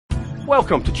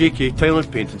Welcome to JK Tile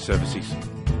and Painting Services.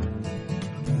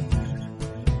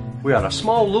 We are a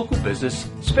small local business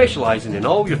specialising in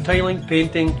all your tiling,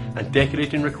 painting and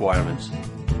decorating requirements,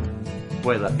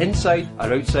 whether inside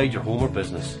or outside your home or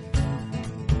business.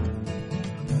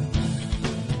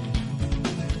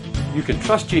 You can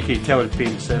trust JK Tile and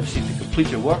Painting Services to complete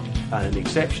your work at an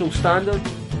exceptional standard,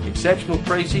 exceptional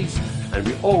prices, and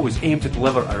we always aim to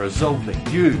deliver a result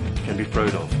that you can be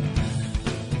proud of.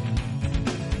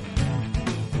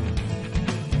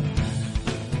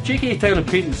 JK Tile and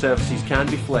Painting Services can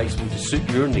be flexible to suit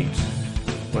your needs,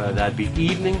 whether that be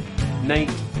evening,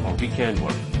 night or weekend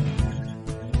work.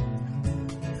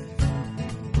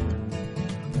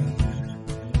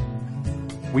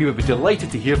 We would be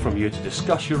delighted to hear from you to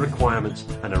discuss your requirements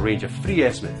and arrange a free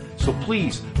estimate, so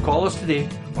please call us today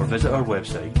or visit our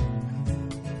website.